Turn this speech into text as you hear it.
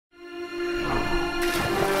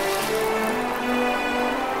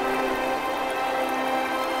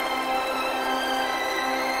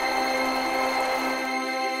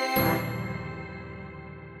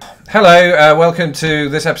Hello, welcome to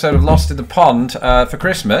this episode of Lost in the Pond. For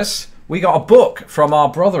Christmas, we got a book from our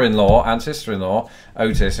brother-in-law and sister-in-law,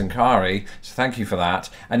 Otis and Kari, so thank you for that.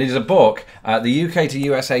 And it is a book, the UK to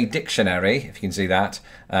USA Dictionary, if you can see that.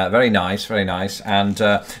 Very nice, very nice. And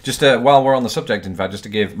just while we're on the subject, in fact, just to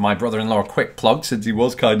give my brother-in-law a quick plug, since he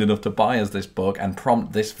was kind enough to buy us this book and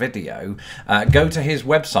prompt this video, go to his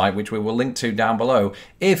website, which we will link to down below.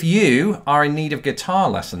 If you are in need of guitar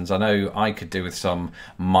lessons, I know I could do with some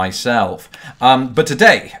myself. But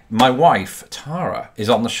today, my wife, Tara, is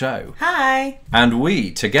on the show. Hi. And we,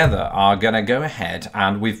 together, are going to go ahead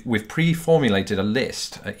and we've pre-formulated a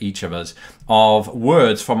list, each of us, of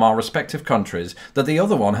words from our respective countries that the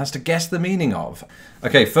other one has to guess the meaning of.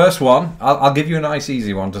 Okay, first one. I'll give you a nice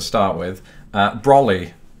easy one to start with.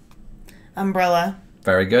 Brolly. Umbrella.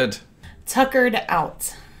 Very good. Tuckered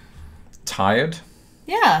out. Tired.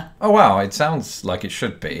 Yeah. Oh wow, it sounds like it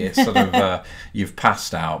should be. It's sort of you've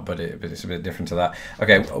passed out, but it's a bit different to that.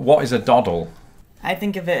 Okay, what is a doddle? I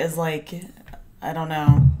think of it as like, I don't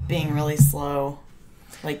know, being really slow.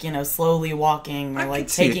 Like, you know, slowly walking or like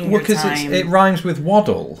taking your time. It rhymes with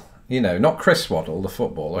waddle. You know, not Chris Waddle, the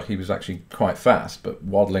footballer. He was actually quite fast, but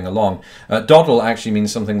waddling along. Doddle actually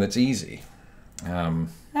means something that's easy. Oh.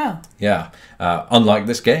 Yeah. Unlike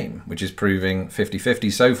this game, which is proving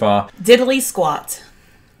 50-50 so far. Diddly squat.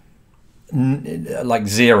 Like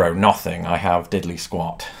zero, nothing. I have diddly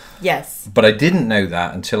squat. Yes. But I didn't know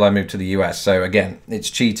that until I moved to the US. So again, it's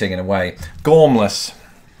cheating in a way. Gormless.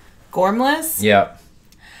 Gormless? Yeah.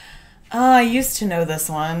 I used to know this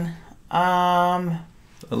one.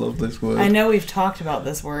 I love this word. I know we've talked about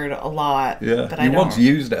this word a lot. Yeah. But you once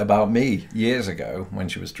used it about me years ago when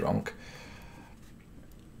she was drunk.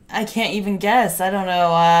 I can't even guess. I don't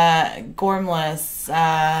know.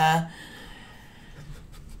 Gormless.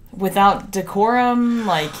 Without decorum,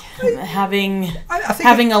 like having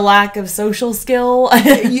a lack of social skill.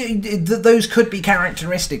 Those could be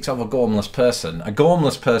characteristics of a gormless person. A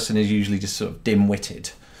gormless person is usually just sort of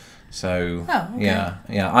dim-witted. So okay.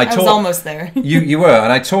 yeah. I was almost there. you were,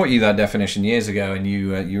 and I taught you that definition years ago, and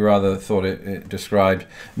you rather thought it described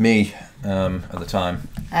me at the time.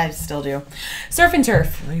 I still do. Surf and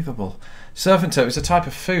turf. Unbelievable. Surf and turf is a type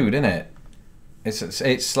of food, isn't it?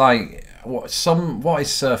 It's like what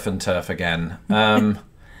is surf and turf again?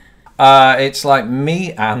 It's like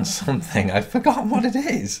meat and something. I've forgotten what it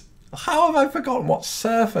is. How have I forgotten what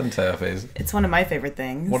surf and turf is? It's one of my favorite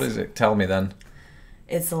things. What is it? Tell me then.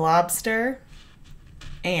 It's lobster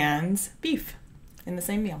and beef in the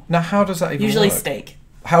same meal. Now, how does that even Usually work? steak.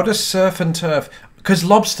 How does surf and turf... Because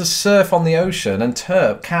lobsters surf on the ocean and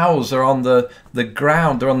cows are on the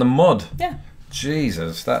ground. They're on the mud. Yeah.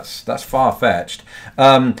 Jesus, that's far-fetched.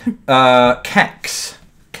 Keks.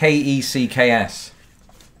 K-E-C-K-S.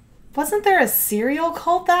 Wasn't there a cereal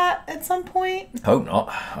called that at some point? Hope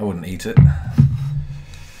not. I wouldn't eat it.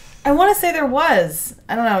 I want to say there was.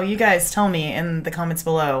 I don't know. You guys tell me in the comments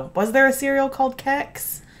below. Was there a cereal called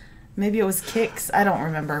Keks? Maybe it was Kicks. I don't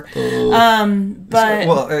remember. But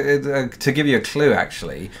well, to give you a clue,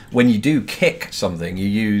 actually, when you do kick something, you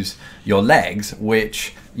use your legs,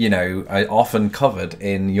 which are often covered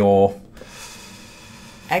in your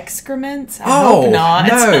excrement. I hope not.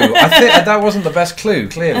 No, I think that wasn't the best clue.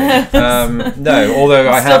 Clearly, no. Although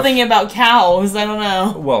I'm still thinking about cows. I don't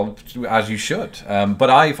know. Well, as you should. But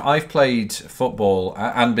I've played football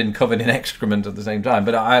and been covered in excrement at the same time.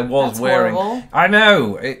 But I was That's wearing. Horrible. I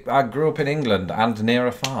know. I grew up in England and near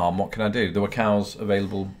a farm. What can I do? There were cows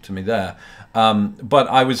available to me there. But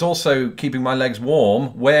I was also keeping my legs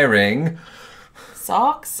warm, wearing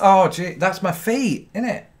socks. Oh, gee, that's my feet, isn't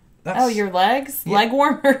it? Your legs? Yeah. Leg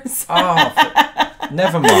warmers?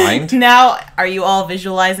 Never mind. Now, are you all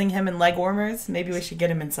visualizing him in leg warmers? Maybe we should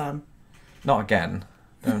get him in some. Not again.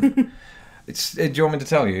 Don't. Do you want me to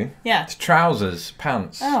tell you? Yeah. It's trousers,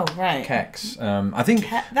 pants. Oh, right. Keks. I think...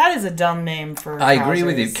 that is a dumb name for I trousers. agree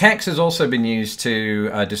with you. Keks has also been used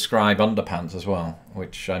to describe underpants as well,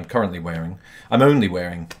 which I'm currently wearing. I'm only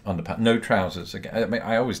wearing underpants. No trousers. Again.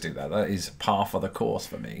 I always do that. That is par for the course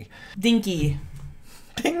for me. Dinky.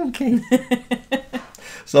 Dinky.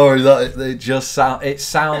 Sorry, it just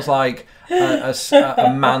sounds like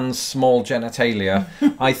a man's small genitalia.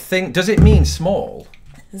 I think. Does it mean small?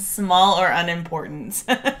 Small or unimportant.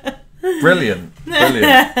 Brilliant.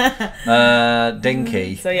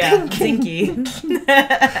 Dinky. So yeah, dinky.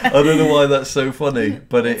 I don't know why that's so funny,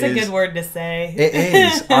 but it's a good word to say. It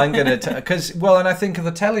is. I'm gonna because and I think of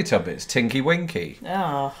the Teletubbies, Tinky Winky.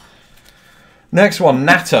 Oh. Next one,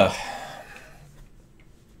 natter.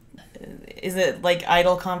 Is it like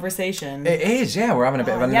idle conversation? It is, yeah. We're having a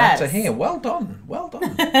bit of a yes. natter here. Well done. Well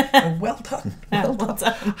done. Well done. Well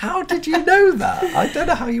done. How did you know that? I don't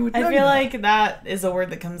know how you would know I feel that. like that is a word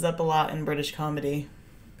that comes up a lot in British comedy.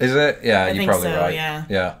 Is it? Yeah, you're think probably so, right. yeah.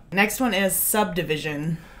 Yeah. Next one is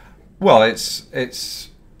subdivision. Well, it's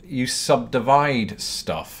you subdivide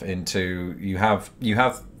stuff into you have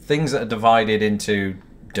things that are divided into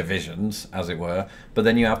divisions, as it were, but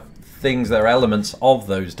then you have things that are elements of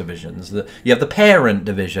those divisions. You have the parent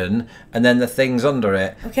division, and then the things under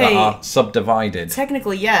it that are subdivided.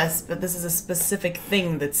 Technically, yes, but this is a specific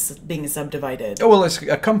thing that's being subdivided. Oh, well, it's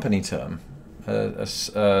a company term, a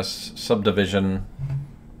subdivision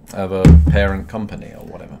of a parent company or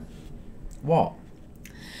whatever. What?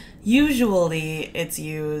 Usually it's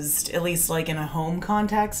used, at least like in a home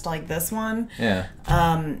context like this one, Yeah.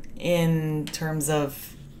 in terms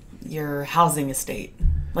of your housing estate.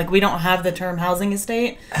 Like, we don't have the term housing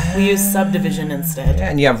estate. We use subdivision instead. Yeah,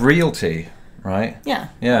 and you have realty, right? Yeah.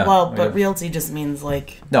 Yeah. Well, but realty just means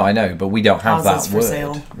like... No, I know, but we don't have that houses for word,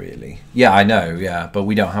 sale. really. Yeah, I know, yeah, but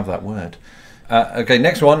we don't have that word. Okay,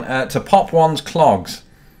 next one. To pop one's clogs.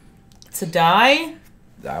 To die?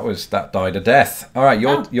 That died a death. All right,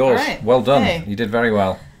 yours. All right. Well done. Hey. You did very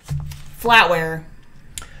well. Flatware.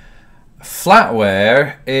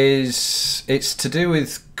 Flatware it's to do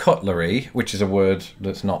with cutlery, which is a word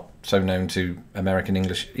that's not so known to American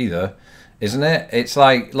English either, isn't it? It's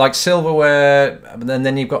like silverware, and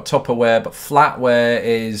then you've got Tupperware, but flatware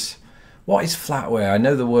is... What is flatware? I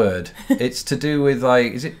know the word. It's to do with,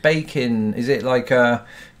 like, is it baking? Is it like I've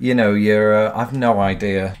no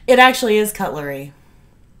idea. It actually is cutlery.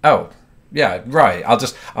 Oh, yeah, right.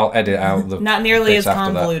 I'll edit out the Not nearly bits as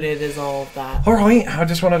after that. convoluted as all of that. All right, I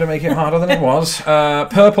just wanted to make it harder than it was.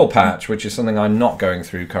 Purple patch, which is something I'm not going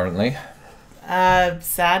through currently.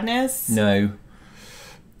 Sadness? No.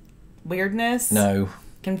 Weirdness? No.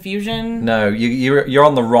 Confusion? No, you're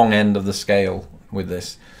on the wrong end of the scale with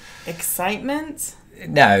this. Excitement?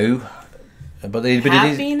 No, but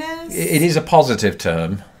Happiness? it is a positive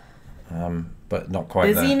term, but not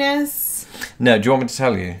quite there. Busyness? No, do you want me to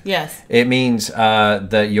tell you? Yes. It means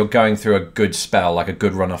that you're going through a good spell, like a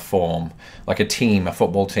good run of form. Like a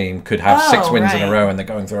football team, could have 6 wins in a row, and they're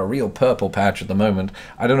going through a real purple patch at the moment.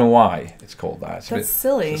 I don't know why it's called that. That's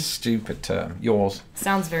silly. It's a stupid term. Yours?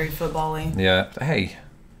 Sounds very football-y. Yeah. Hey,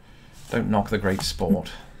 don't knock the great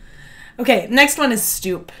sport. Okay, next one is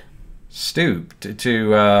stoop. Stoop you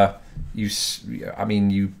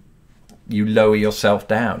lower yourself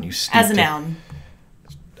down. You stoop As a noun.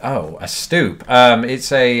 Oh, a stoop. I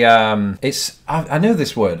know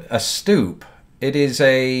this word. A stoop. It's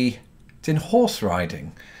in horse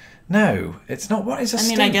riding. No, it's not. What is a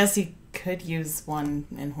stoop? I guess you could use one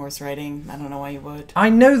in horse riding. I don't know why you would. I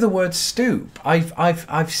know the word stoop.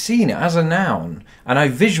 I've seen it as a noun, and I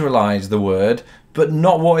visualize the word, but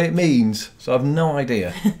not what it means. So I've no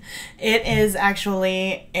idea. It is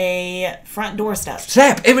actually a front door step.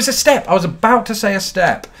 Step. It was a step. I was about to say a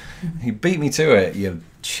step. You beat me to it, you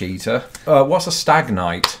cheater. What's a stag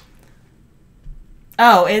night?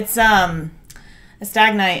 Oh, it's a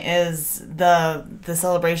stag night is the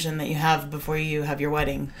celebration that you have before you have your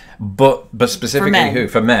wedding. But specifically For men. who?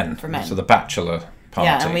 For men. For men. So the bachelor party.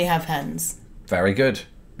 Yeah, and we have hens. Very good.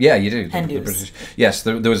 Yeah, you do. Hen The do's. British. Yes,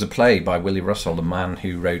 there was a play by Willie Russell, the man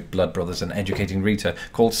who wrote Blood Brothers and Educating Rita,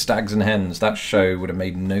 called Stags and Hens. That show would have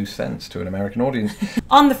made no sense to an American audience.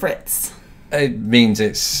 On the fritz. It means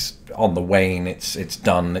it's on the wane. It's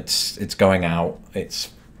done. It's going out. It's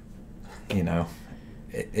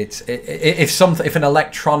if an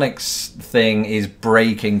electronics thing is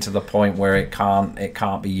breaking to the point where it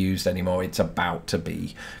can't be used anymore, it's about to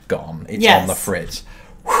be gone. It's on the fritz.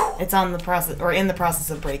 It's on the process, or in the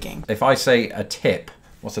process of breaking. If I say a tip,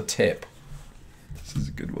 what's a tip? This is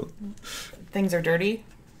a good one. Things are dirty.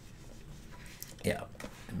 Yeah,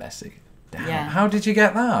 messy. Damn. Yeah. How did you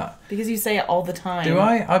get that? Because you say it all the time. Do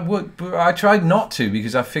I? I tried not to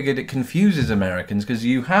because I figured it confuses Americans because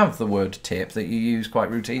you have the word tip that you use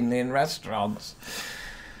quite routinely in restaurants.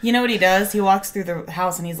 You know what he does? He walks through the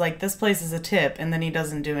house and he's like, this place is a tip, and then he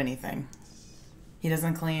doesn't do anything. He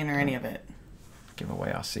doesn't clean or any of it. Give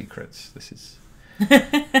away our secrets. This is...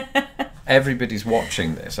 Everybody's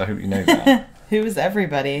watching this. I hope you know that. Who is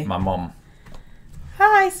everybody? My mom.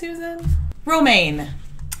 Hi, Susan. Romaine.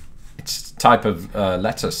 It's a type of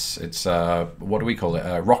lettuce. It's, what do we call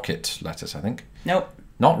it? Rocket lettuce, I think. Nope.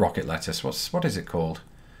 Not rocket lettuce. What is it called?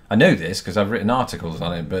 I know this because I've written articles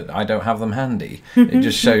on it, but I don't have them handy. It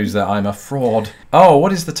just shows that I'm a fraud. Oh,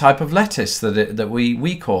 what is the type of lettuce that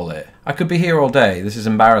we call it? I could be here all day. This is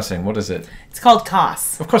embarrassing. What is it? It's called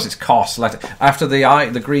Kos. Of course, it's Kos lettuce, after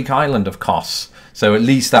the Greek island of Kos. So at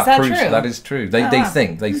least that proves true? that is true.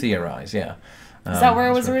 They theorize, yeah. Is that where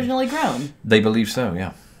it was originally grown? They believe so,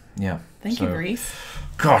 yeah. Yeah. Thank you, Greece.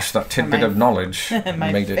 Gosh, that tidbit of knowledge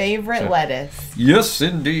my made it favorite lettuce. Yes,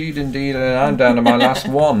 indeed. And I'm down to my last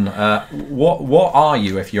one. What are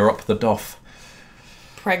you if you're up the duff?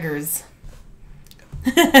 Preggers.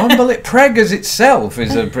 Preggers itself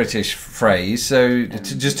is a British phrase, so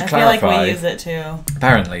just to clarify... I feel like we use it too.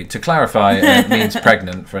 Apparently. To clarify, it means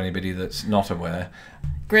pregnant for anybody that's not aware.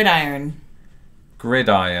 Gridiron.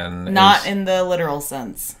 Gridiron Not in the literal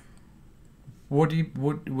sense. Was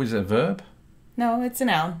it a verb? No, it's a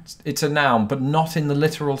noun. It's a noun, but not in the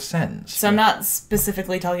literal sense. So I'm not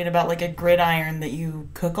specifically talking about like a gridiron that you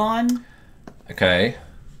cook on. Okay.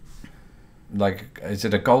 Like, is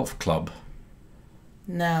it a golf club?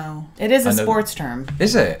 No. It is a sports term.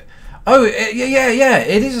 Is it? Oh, yeah.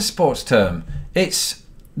 It is a sports term. It's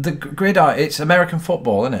the gridiron. It's American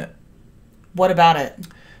football, isn't it? What about it?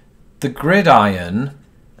 The gridiron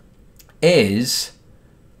is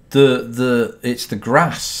it's the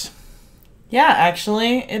grass. Yeah,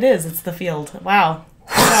 actually, it is. It's the field. Wow.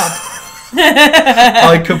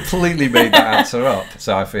 I completely made that answer up,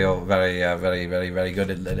 so I feel very, very, very, very good.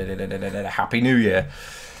 Happy New Year.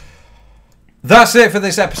 That's it for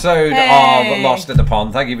this episode of Lost in the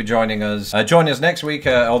Pond. Thank you for joining us. Join us next week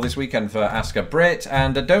or this weekend for Ask a Brit.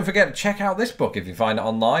 And don't forget to check out this book if you find it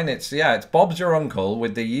online. It's Bob's Your Uncle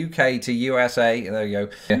with the UK to USA. There you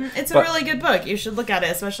go. Yeah. It's a really good book. You should look at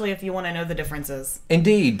it, especially if you want to know the differences.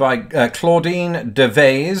 Indeed, by Claudine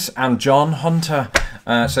Devais and John Hunter.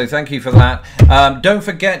 So thank you for that. Don't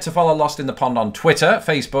forget to follow Lost in the Pond on Twitter,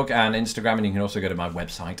 Facebook and Instagram. And you can also go to my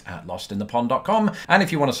website at lostinthepond.com. And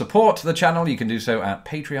if you want to support the channel, you can do so at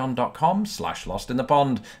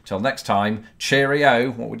patreon.com/lostinthepond. Till next time,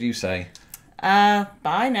 cheerio. What would you say?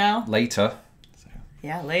 Bye now. Later.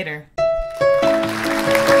 Yeah, later.